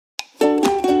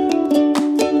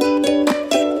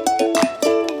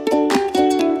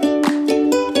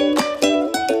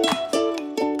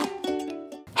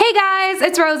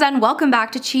it's Rose and welcome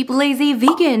back to Cheap Lazy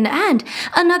Vegan and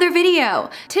another video.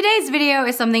 Today's video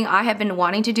is something I have been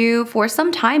wanting to do for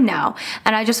some time now,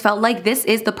 and I just felt like this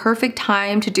is the perfect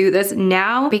time to do this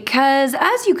now because,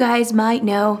 as you guys might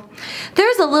know,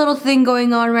 there's a little thing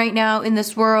going on right now in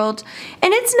this world,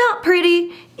 and it's not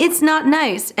pretty. It's not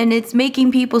nice, and it's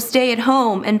making people stay at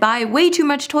home and buy way too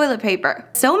much toilet paper.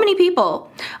 So many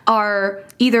people are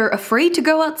either afraid to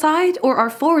go outside or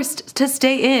are forced to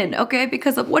stay in, okay,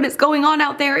 because of what is going on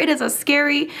out there. It is a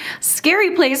scary,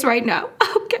 scary place right now.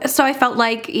 Okay. So I felt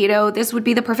like, this would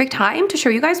be the perfect time to show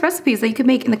you guys recipes that you can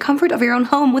make in the comfort of your own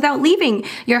home without leaving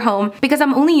your home, because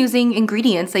I'm only using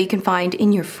ingredients that you can find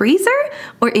in your freezer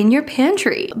or in your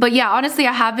pantry. But yeah, honestly,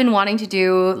 I have been wanting to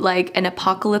do like an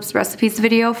apocalypse recipes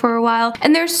video for a while,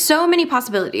 and there's so many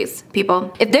possibilities,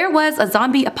 people. If there was a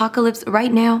zombie apocalypse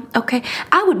right now, okay,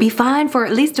 I would be fine for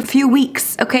at least a few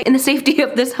weeks, okay, in the safety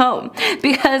of this home,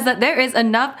 because there is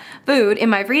enough food in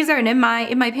my freezer and in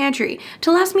my pantry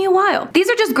to last me a while. These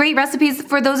are just great recipes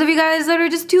for those of you guys that are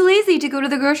just too lazy to go to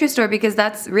the grocery store, because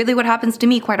that's really what happens to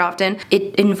me quite often.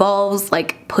 It involves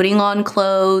like putting on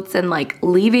clothes and like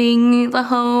leaving the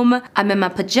home. I'm in my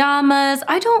pajamas.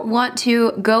 I don't want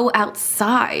to go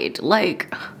outside,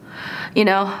 like,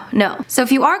 no. So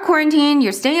if you are quarantined,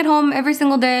 you're staying at home every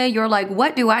single day, you're like,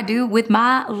 what do I do with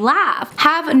my life?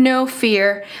 Have no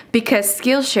fear, because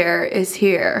Skillshare is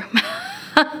here.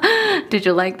 Did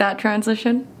you like that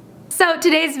transition? So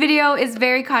today's video is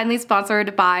very kindly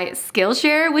sponsored by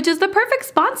Skillshare, which is the perfect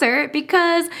sponsor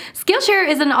because Skillshare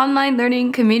is an online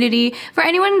learning community for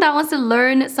anyone that wants to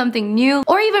learn something new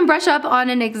or even brush up on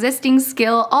an existing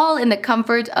skill, all in the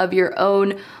comfort of your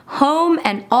own home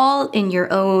and all in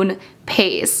your own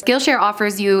pace. Skillshare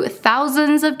offers you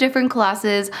thousands of different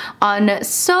classes on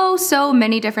so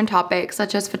many different topics,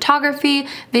 such as photography,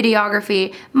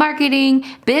 videography, marketing,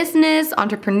 business,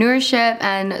 entrepreneurship,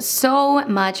 and so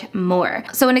much more.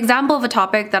 So an example of a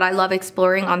topic that I love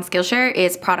exploring on Skillshare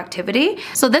is productivity.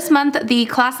 So this month, the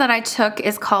class that I took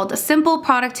is called Simple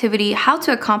Productivity: How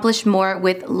to Accomplish More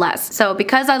with Less. So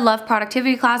because I love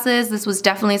productivity classes, this was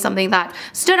definitely something that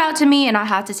stood out to me and I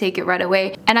had to take it right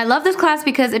away. And I love this class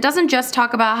because it doesn't just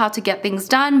talk about how to get things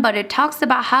done, but it talks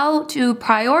about how to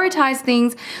prioritize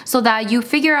things so that you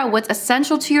figure out what's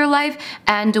essential to your life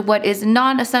and what is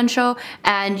non-essential,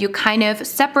 and you kind of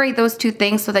separate those two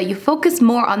things so that you focus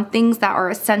more on things that are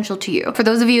essential to you. For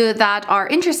those of you that are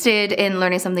interested in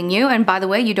learning something new, and by the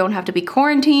way, you don't have to be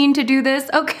quarantined to do this,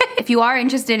 okay? If you are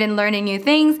interested in learning new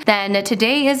things, then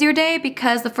today is your day,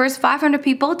 because the first 500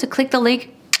 people to click the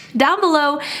link down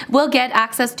below will get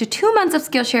access to 2 months of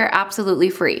Skillshare absolutely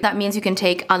free. That means you can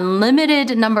take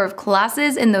unlimited number of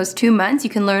classes in those 2 months. You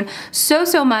can learn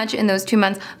so much in those 2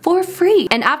 months for free.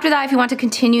 And after that, if you want to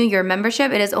continue your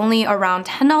membership, it is only around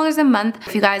 $10 a month.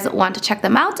 If you guys want to check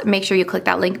them out, make sure you click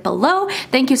that link below.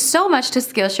 Thank you so much to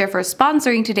Skillshare for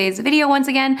sponsoring today's video once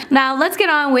again. Now let's get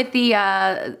on with the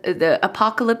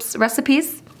apocalypse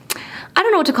recipes. I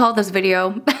don't know what to call this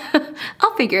video.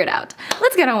 I'll figure it out.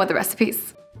 Let's get on with the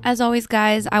recipes. As always,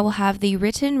 guys, I will have the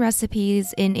written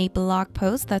recipes in a blog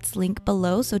post that's linked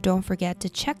below, so don't forget to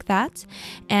check that.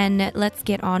 And let's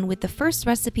get on with the first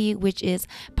recipe, which is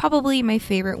probably my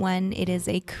favorite one. It is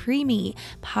a creamy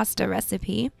pasta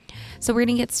recipe. So we're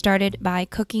gonna get started by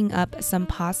cooking up some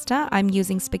pasta. I'm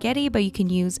using spaghetti, but you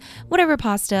can use whatever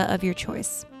pasta of your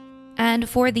choice. And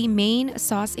for the main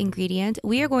sauce ingredient,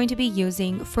 we are going to be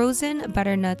using frozen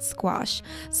butternut squash.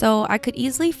 So I could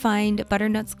easily find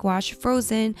butternut squash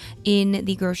frozen in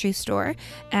the grocery store,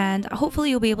 and hopefully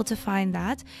you'll be able to find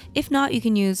that. If not, you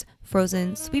can use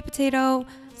frozen sweet potato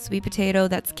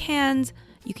that's canned.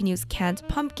 You can use canned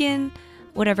pumpkin,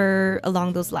 whatever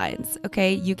along those lines.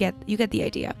 Okay, you get the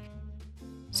idea.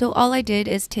 So all I did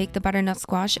is take the butternut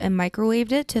squash and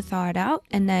microwaved it to thaw it out,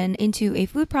 and then into a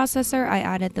food processor I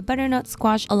added the butternut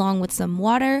squash along with some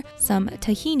water, some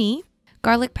tahini,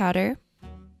 garlic powder,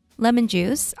 lemon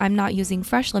juice. I'm not using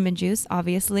fresh lemon juice,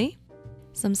 obviously,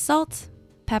 some salt,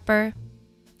 pepper,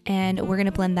 and we're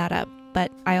gonna blend that up.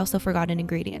 But I also forgot an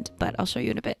ingredient, but I'll show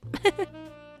you in a bit.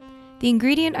 The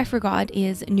ingredient I forgot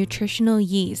is nutritional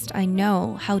yeast. I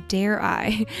know, how dare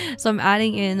I? So I'm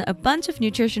adding in a bunch of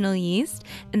nutritional yeast,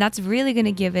 and that's really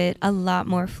gonna give it a lot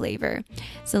more flavor.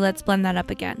 So let's blend that up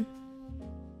again.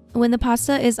 When the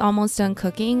pasta is almost done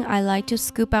cooking, I like to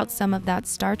scoop out some of that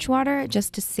starch water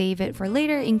just to save it for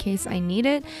later in case I need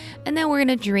it. And then we're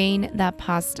gonna drain that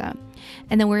pasta.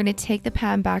 And then we're gonna take the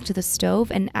pan back to the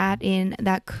stove and add in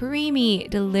that creamy,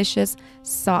 delicious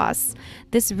sauce.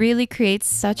 This really creates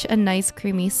such a nice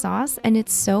creamy sauce, and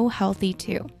it's so healthy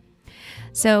too.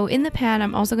 So in the pan,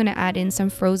 I'm also gonna add in some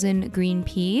frozen green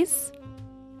peas.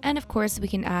 And of course, we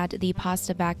can add the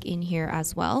pasta back in here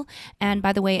as well. And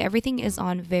by the way, everything is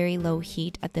on very low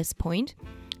heat at this point.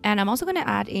 And I'm also going to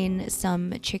add in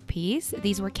some chickpeas.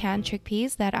 These were canned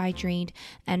chickpeas that I drained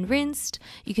and rinsed.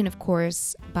 You can, of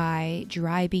course, buy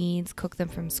dry beans, cook them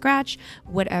from scratch,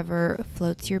 whatever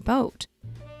floats your boat.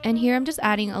 And here I'm just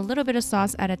adding a little bit of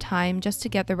sauce at a time just to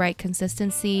get the right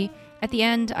consistency. At the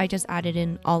end, I just added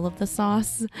in all of the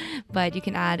sauce, but you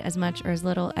can add as much or as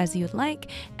little as you'd like.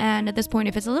 And at this point,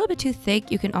 if it's a little bit too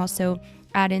thick, you can also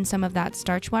add in some of that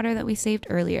starch water that we saved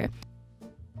earlier.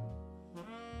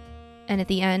 And at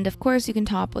the end, of course, you can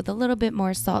top with a little bit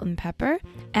more salt and pepper.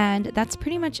 And that's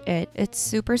pretty much it. It's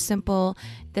super simple.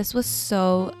 This was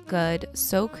so good,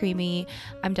 so creamy.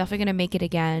 I'm definitely going to make it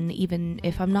again, even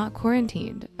if I'm not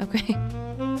quarantined, okay?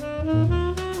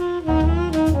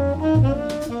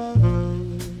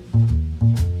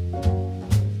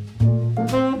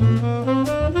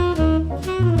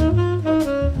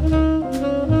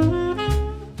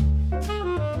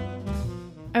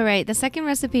 Alright, the second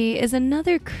recipe is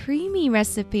another creamy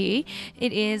recipe.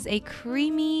 It is a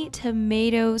creamy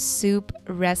tomato soup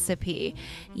recipe.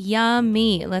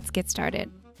 Yummy! Let's get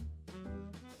started.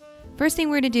 First thing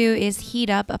we're going to do is heat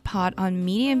up a pot on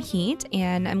medium heat,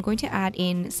 and I'm going to add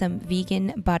in some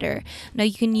vegan butter. Now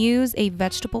you can use a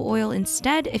vegetable oil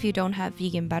instead if you don't have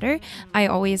vegan butter. I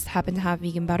always happen to have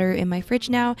vegan butter in my fridge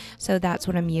now, so that's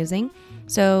what I'm using.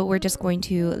 So we're just going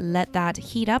to let that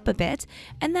heat up a bit,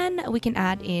 and then we can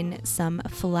add in some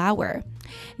flour.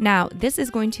 Now, this is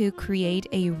going to create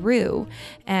a roux,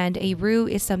 and a roux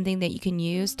is something that you can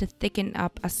use to thicken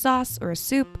up a sauce or a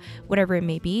soup, whatever it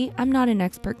may be. I'm not an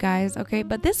expert, guys, okay,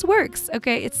 but this works,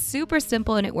 okay? It's super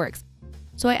simple and it works.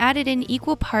 So I added in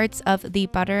equal parts of the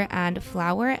butter and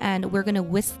flour, and we're gonna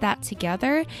whisk that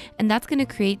together, and that's gonna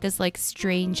create this like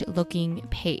strange looking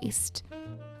paste.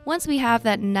 Once we have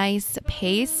that nice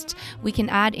paste, we can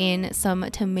add in some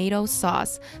tomato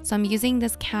sauce. So I'm using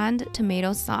this canned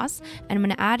tomato sauce, and I'm going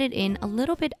to add it in a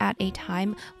little bit at a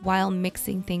time while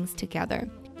mixing things together.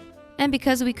 And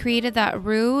because we created that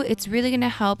roux, it's really going to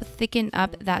help thicken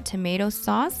up that tomato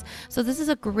sauce. So this is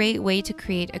a great way to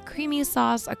create a creamy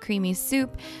sauce, a creamy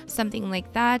soup, something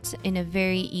like that in a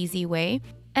very easy way.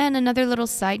 And another little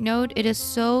side note, it is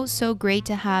so great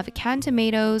to have canned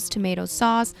tomatoes, tomato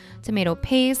sauce, tomato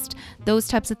paste, those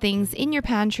types of things in your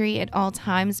pantry at all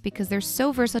times because they're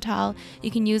so versatile.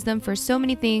 You can use them for so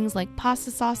many things like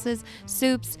pasta sauces,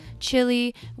 soups,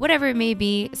 chili, whatever it may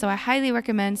be. So I highly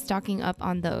recommend stocking up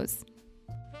on those.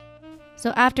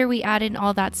 So after we add in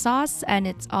all that sauce and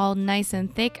it's all nice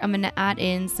and thick, I'm going to add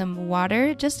in some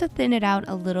water just to thin it out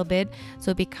a little bit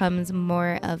so it becomes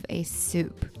more of a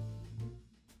soup.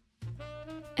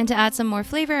 And to add some more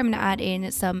flavor, I'm going to add in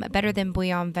some Better Than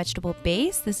Bouillon vegetable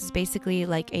base. This is basically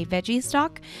like a veggie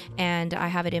stock, and I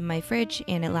have it in my fridge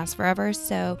and it lasts forever.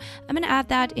 So I'm going to add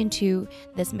that into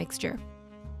this mixture.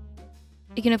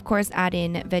 You can of course add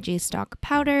in veggie stock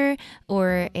powder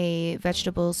or a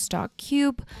vegetable stock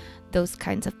cube, those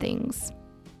kinds of things.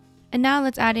 And now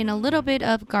let's add in a little bit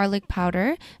of garlic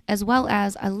powder as well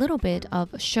as a little bit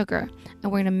of sugar,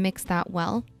 and we're going to mix that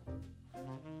well.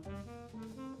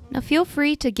 Now feel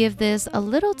free to give this a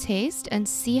little taste and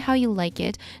see how you like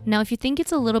it. Now if you think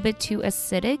it's a little bit too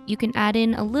acidic, you can add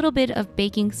in a little bit of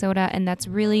baking soda, and that's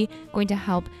really going to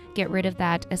help get rid of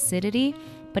that acidity.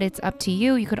 But it's up to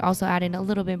you. You could also add in a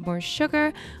little bit more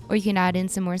sugar, or you can add in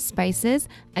some more spices.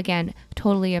 Again,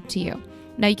 totally up to you.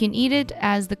 Now you can eat it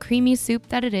as the creamy soup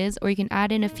that it is, or you can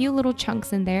add in a few little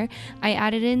chunks in there. I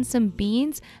added in some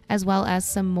beans as well as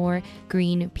some more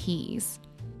green peas.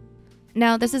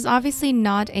 Now, this is obviously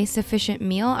not a sufficient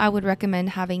meal. I would recommend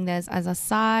having this as a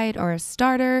side or a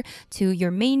starter to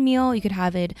your main meal. You could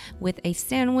have it with a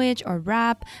sandwich or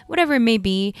wrap, whatever it may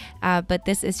be. But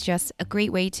this is just a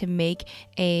great way to make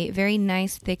a very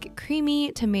nice, thick,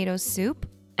 creamy tomato soup.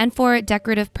 And for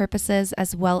decorative purposes,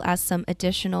 as well as some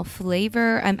additional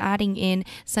flavor, I'm adding in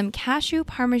some cashew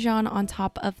parmesan on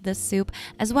top of the soup,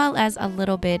 as well as a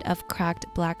little bit of cracked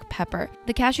black pepper.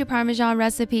 The cashew parmesan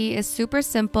recipe is super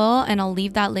simple, and I'll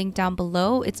leave that link down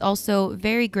below. It's also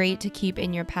very great to keep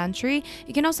in your pantry.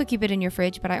 You can also keep it in your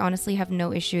fridge, but I honestly have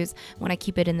no issues when I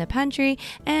keep it in the pantry.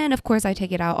 And of course, I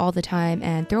take it out all the time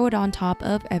and throw it on top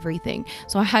of everything.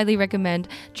 So I highly recommend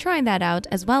trying that out,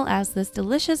 as well as this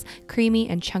delicious, creamy,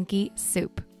 and chunky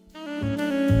soup.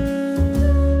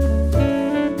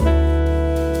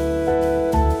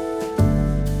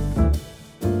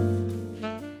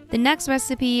 The next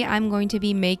recipe I'm going to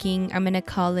be making, I'm going to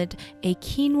call it a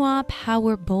quinoa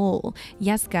power bowl.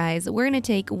 Yes guys, we're going to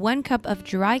take 1 cup of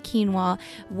dry quinoa,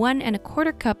 1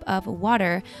 1/4 cup of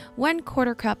water,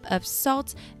 1/4 cup of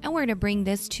salt, and we're going to bring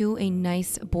this to a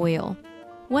nice boil.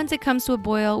 Once it comes to a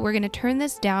boil, we're going to turn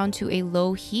this down to a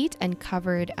low heat and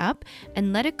cover it up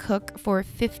and let it cook for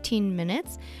 15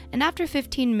 minutes. And after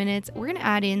 15 minutes, we're going to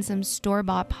add in some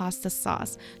store-bought pasta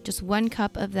sauce. Just 1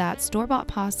 cup of that store-bought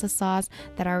pasta sauce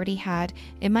that I already had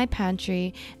in my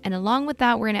pantry. And along with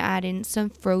that, we're going to add in some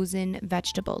frozen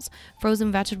vegetables.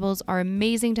 Frozen vegetables are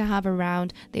amazing to have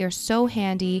around. They are so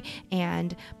handy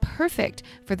and perfect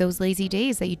for those lazy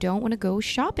days that you don't want to go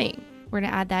shopping. We're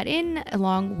going to add that in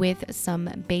along with some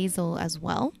basil as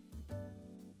well.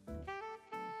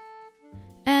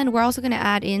 And we're also going to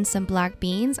add in some black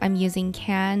beans. I'm using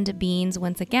canned beans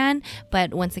once again,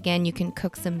 but once again, you can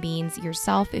cook some beans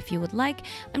yourself if you would like.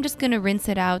 I'm just going to rinse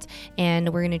it out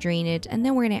and we're going to drain it. And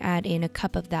then we're going to add in a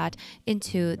cup of that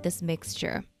into this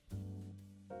mixture.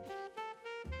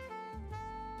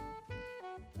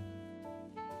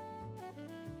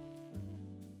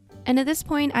 And at this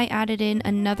point, I added in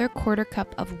another 1/4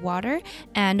 cup of water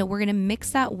and we're going to mix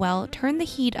that well, turn the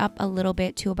heat up a little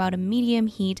bit to about a medium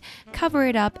heat, cover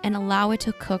it up and allow it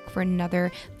to cook for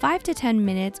another 5 to 10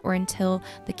 minutes or until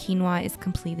the quinoa is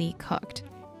completely cooked.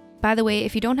 By the way,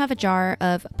 if you don't have a jar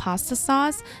of pasta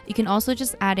sauce, you can also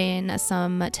just add in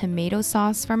some tomato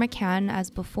sauce from a can as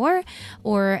before,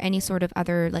 or any sort of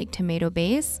other like tomato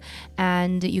base,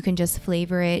 and you can just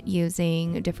flavor it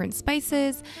using different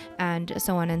spices and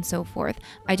so on and so forth.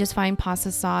 I just find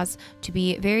pasta sauce to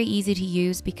be very easy to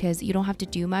use because you don't have to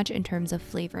do much in terms of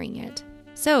flavoring it.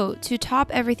 So to top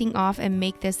everything off and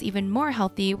make this even more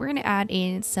healthy, we're going to add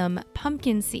in some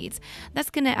pumpkin seeds. That's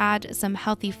going to add some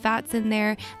healthy fats in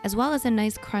there, as well as a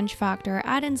nice crunch factor,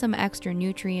 add in some extra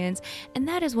nutrients, and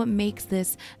that is what makes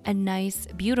this a nice,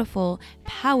 beautiful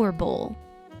power bowl.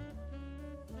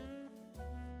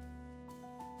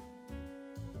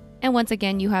 And once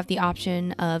again, you have the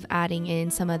option of adding in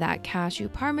some of that cashew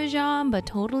parmesan, but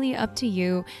totally up to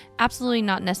you. Absolutely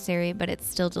not necessary, but it's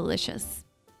still delicious.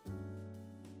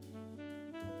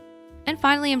 And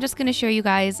finally, I'm just going to show you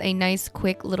guys a nice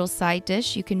quick little side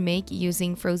dish you can make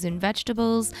using frozen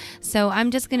vegetables. So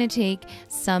I'm just going to take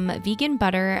some vegan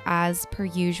butter as per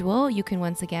usual. You can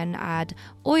once again add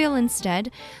oil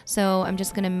instead. So I'm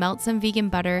just going to melt some vegan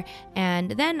butter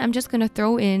and then I'm just going to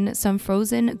throw in some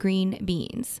frozen green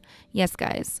beans. Yes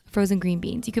guys, frozen green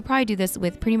beans. You could probably do this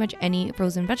with pretty much any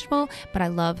frozen vegetable, but I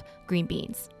love green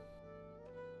beans.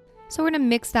 So we're going to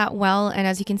mix that well, and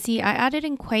as you can see, I added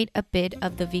in quite a bit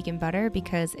of the vegan butter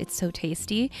because it's so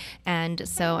tasty, and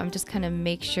so I'm just kind of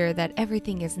make sure that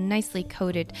everything is nicely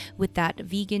coated with that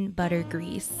vegan butter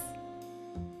grease.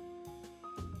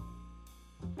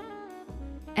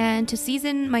 And to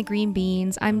season my green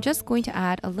beans, I'm just going to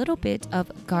add a little bit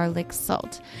of garlic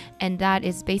salt, and that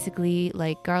is basically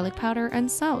like garlic powder and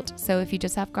salt. So if you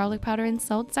just have garlic powder and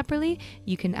salt separately,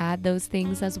 you can add those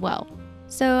things as well.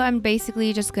 So I'm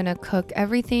basically just gonna cook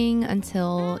everything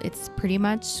until it's pretty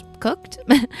much cooked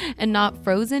and not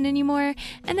frozen anymore,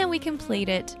 and then we can plate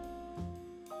it.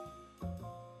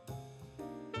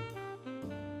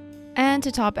 And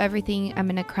to top everything, I'm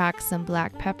gonna crack some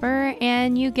black pepper,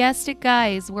 and you guessed it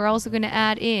guys, we're also gonna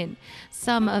add in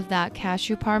some of that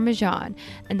cashew parmesan,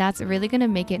 and that's really gonna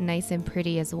make it nice and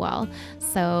pretty as well.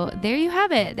 So there you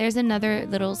have it. There's another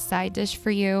little side dish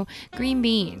for you. Green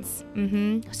beans,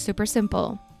 super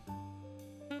simple.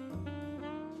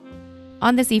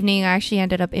 On this evening, I actually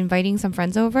ended up inviting some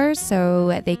friends over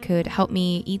so they could help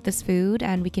me eat this food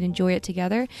and we can enjoy it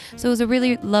together. So it was a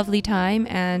really lovely time,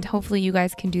 and hopefully you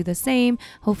guys can do the same.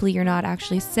 Hopefully you're not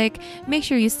actually sick. Make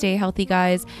sure you stay healthy,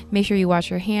 guys. Make sure you wash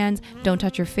your hands. Don't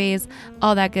touch your face.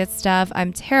 All that good stuff.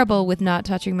 I'm terrible with not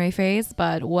touching my face,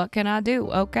 but what can I do?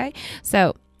 Okay.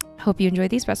 So hope you enjoy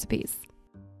these recipes.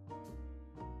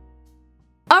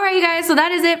 Alright you guys, so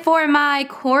that is it for my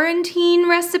quarantine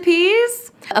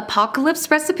recipes,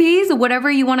 apocalypse recipes, whatever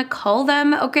you want to call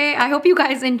them, okay? I hope you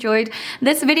guys enjoyed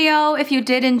this video. If you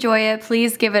did enjoy it,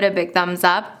 please give it a big thumbs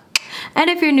up. And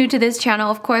if you're new to this channel,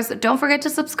 of course, don't forget to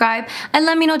subscribe and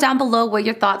let me know down below what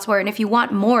your thoughts were and if you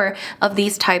want more of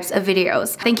these types of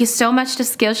videos. Thank you so much to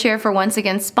Skillshare for once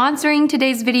again sponsoring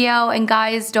today's video. And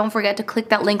guys, don't forget to click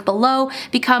that link below.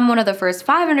 Become one of the first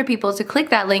 500 people to click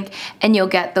that link and you'll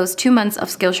get those 2 months of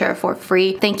Skillshare for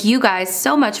free. Thank you guys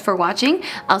so much for watching.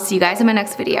 I'll see you guys in my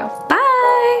next video.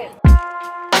 Bye!